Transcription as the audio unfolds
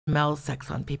smell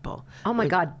sex on people. Oh my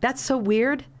God, that's so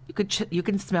weird. You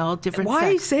can smell different Why sex.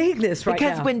 are you saying this right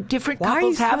because now? when different Why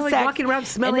couples are you have sex, walking around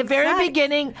smelling in the very sex?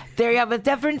 beginning, they have a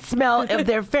different smell of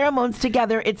their pheromones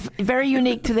together. It's very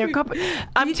unique to their couple.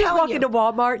 You just walk into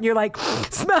Walmart and you're like,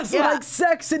 smells like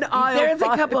sex in aisle There's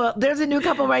 5. a couple. There's a new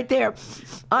couple right there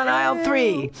on aisle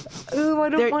 3. Ooh, I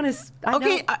don't want to.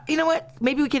 Okay, you know what?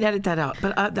 Maybe we can edit that out.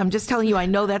 But I'm just telling you, I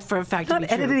know that for a fact. I'm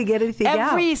not editing anything out.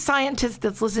 Every scientist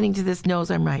that's listening to this knows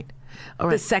I'm right. All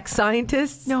right. The sex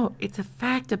scientists? No, it's a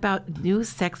fact about new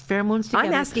sex pheromones together.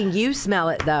 I'm asking you smell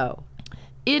it, though.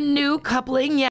 In new coupling, yeah.